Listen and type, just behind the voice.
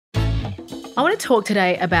I want to talk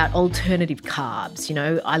today about alternative carbs. You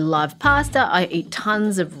know, I love pasta. I eat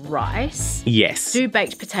tons of rice. Yes. Do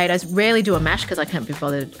baked potatoes. Rarely do a mash because I can't be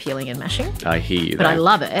bothered peeling and mashing. I hear you. But I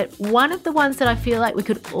love it. One of the ones that I feel like we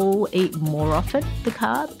could all eat more often, the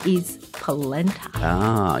carb, is polenta.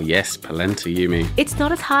 Ah, yes, polenta, Yumi. It's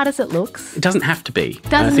not as hard as it looks. It doesn't have to be.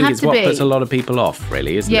 Doesn't I think have it's to what be. puts a lot of people off,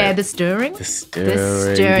 really, isn't it? Yeah, the stirring. The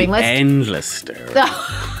stirring. Let's endless stirring.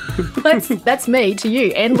 That's me to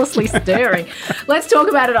you, endlessly stirring. Let's talk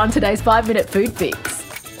about it on today's 5-Minute Food Fix.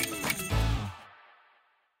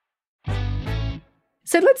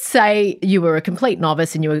 So let's say you were a complete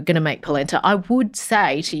novice and you were going to make polenta. I would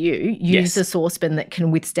say to you, use a saucepan that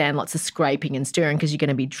can withstand lots of scraping and stirring because you're going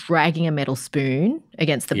to be dragging a metal spoon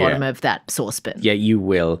against the bottom of that saucepan. Yeah, you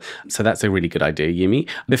will. So that's a really good idea, Yumi.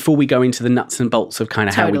 Before we go into the nuts and bolts of kind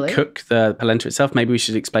of how we cook the polenta itself, maybe we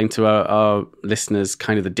should explain to our listeners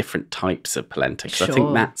kind of the different types of polenta, because I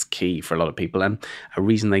think that's key for a lot of people and a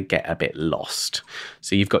reason they get a bit lost.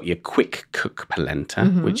 So you've got your quick cook polenta,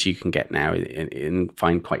 which you can get now and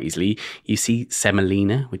find quite easily. You see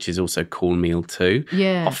semolina, which is also cornmeal too.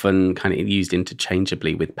 Yeah. Often kind of used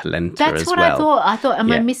interchangeably with polenta That's as what well. I thought. I thought,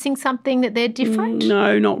 am I missing something that they're different?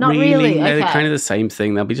 No, not really. really. Okay. They're kind of the same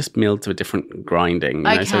thing. They'll be just milled to a different grinding. You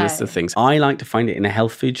know? So that's the things. I like to find it in a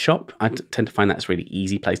health food shop. I tend to find that's a really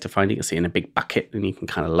easy place to find it. You'll see it in a big bucket and you can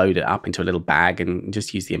kind of load it up into a little bag and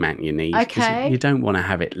just use the amount you need. Okay. You don't want to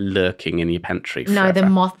have it lurking in your pantry forever. No, the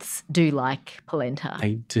moths do like polenta.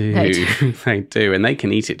 They do. They do. And they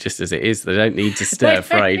can eat it just as it is. They don't need to stir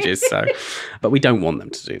for ages. So, but we don't want them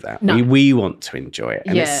to do that. No. We want to enjoy it.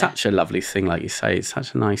 And it's such a lovely thing, like you say. It's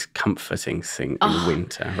such a nice, comforting thing in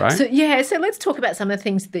winter, right? So let's talk about some of the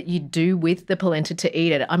things that you do with the polenta to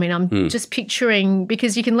eat it. I mean, I'm just picturing,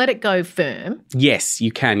 because you can let it go firm. Yes,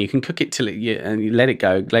 you can. You can cook it till you let it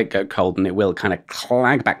go cold, and it will kind of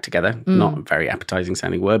clag back together. Not a very appetizing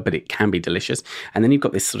sounding word, but it can be delicious. And then you've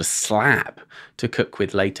got this sort of slab to cook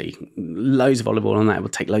with later. You can loads of olive oil on that. It will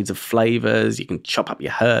take loads of flavors. You can chop up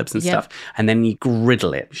your herbs and stuff, and then you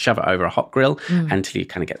griddle it, shove it over a hot grill until you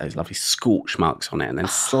kind of get those lovely scorch marks on it, and then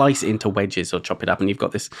slice it into wedges or chop it up, and you've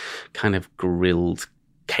got this kind of grilled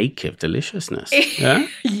cake of deliciousness. Yeah?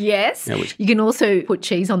 Yes. Yeah, you can also put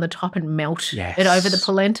cheese on the top and melt it over the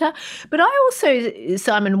polenta. But I also,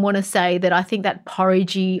 Simon, want to say that I think that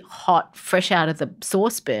porridgey, hot, fresh out of the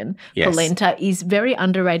saucepan polenta is very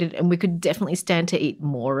underrated, and we could definitely stand to eat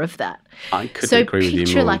more of that. I couldn't agree with you more.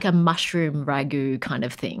 So picture like a mushroom ragu kind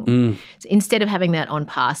of thing. So instead of having that on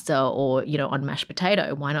pasta or, on mashed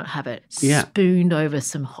potato, why not have it spooned over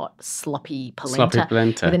some hot, sloppy polenta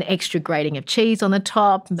with an extra grating of cheese on the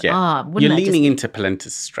top? Yeah. You're leaning into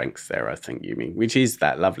polenta's strength there, I think, Yumi, which is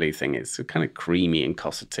that lovely thing. It's kind of creamy and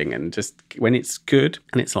cosseting, and just when it's good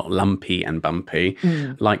and it's not lumpy and bumpy,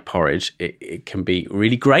 like porridge, it can be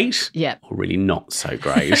really great or really not so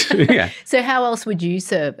great. So how else would you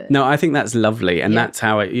serve it? No, I think that's lovely, and that's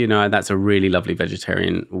how that's a really lovely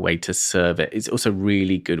vegetarian way to serve it. It's also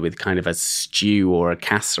really good with kind of a stew or a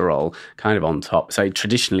casserole kind of on top. So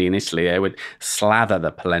traditionally in Italy, they would slather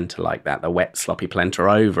the polenta like that, the wet, sloppy polenta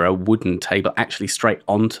over a wooden table, actually straight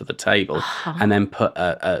onto the table, and then put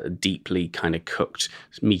a deeply kind of cooked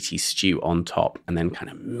meaty stew on top, and then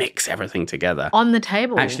kind of mix everything together. On the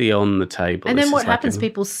table? Actually on the table. And then what happens?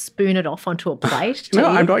 People spoon it off onto a plate? No,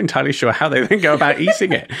 I'm not entirely sure how they then go about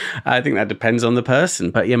eating it. I think that depends on the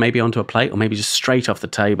person. But maybe onto a plate, or maybe just straight off the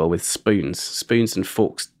table with spoons and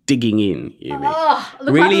forks digging in,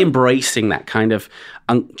 really embracing that kind of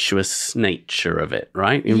unctuous nature of it,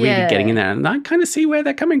 right? And really getting in there. And I kind of see where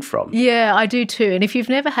they're coming from. Yeah, I do too. And if you've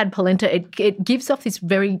never had polenta, it gives off this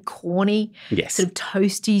very corny, sort of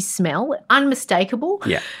toasty smell, unmistakable.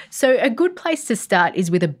 Yeah. So a good place to start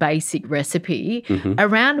is with a basic recipe,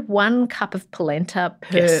 around 1 cup of polenta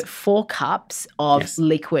per 4 cups of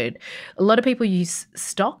liquid. A lot of people use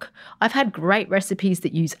stock. I've had great recipes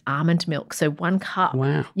that use almond milk. So 1 cup.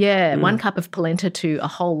 Wow. Yeah, 1 cup of polenta to a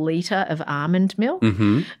whole litre of almond milk,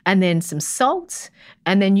 and then some salt,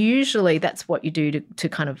 and then usually that's what you do to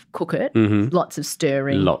kind of cook it. Lots of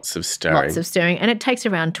stirring. And it takes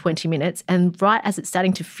around 20 minutes, and right as it's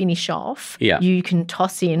starting to finish off, you can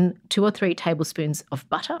toss in 2 or 3 tablespoons of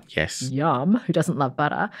butter. Yes. Yum. Who doesn't love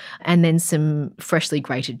butter? And then some freshly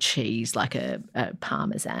grated cheese, like a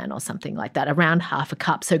Parmesan or something like that, around half a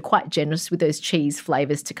cup. So quite generous with those cheese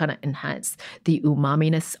flavours to kind of enhance the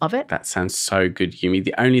umami-ness of it. That sounds so good, Yumi.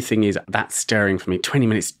 The only thing is that stirring for me, 20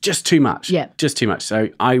 minutes, just too much. Yeah. Just too much. So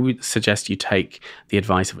I would suggest you take the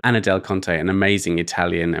advice of Anna Del Conte, an amazing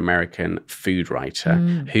Italian-American food writer,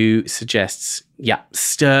 who suggests,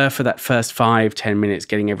 stir for that first 5-10 minutes,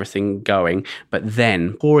 getting everything going, but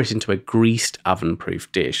then pour it into a greased oven-proof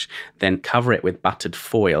dish, then cover it with buttered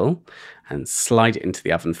foil and slide it into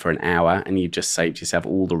the oven for an hour, and you've just saved yourself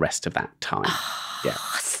all the rest of that time. Yeah.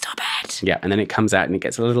 Stop it. Yeah, and then it comes out and it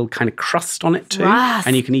gets a little kind of crust on it too. Right.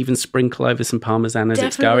 And you can even sprinkle over some Parmesan as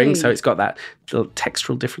it's going. So it's got that little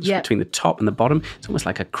textural difference between the top and the bottom. It's almost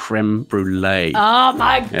like a creme brulee. Oh,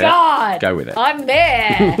 my God. Go with it. I'm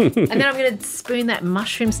there. And then I'm going to spoon that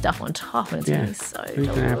mushroom stuff on top, and it's going to be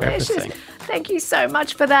so delicious. Thank you so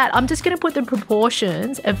much for that. I'm just going to put the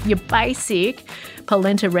proportions of your basic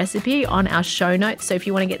polenta recipe on our show notes. So if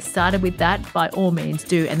you want to get started with that, by all means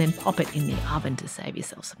do, and then pop it in the oven to save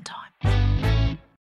yourself some time.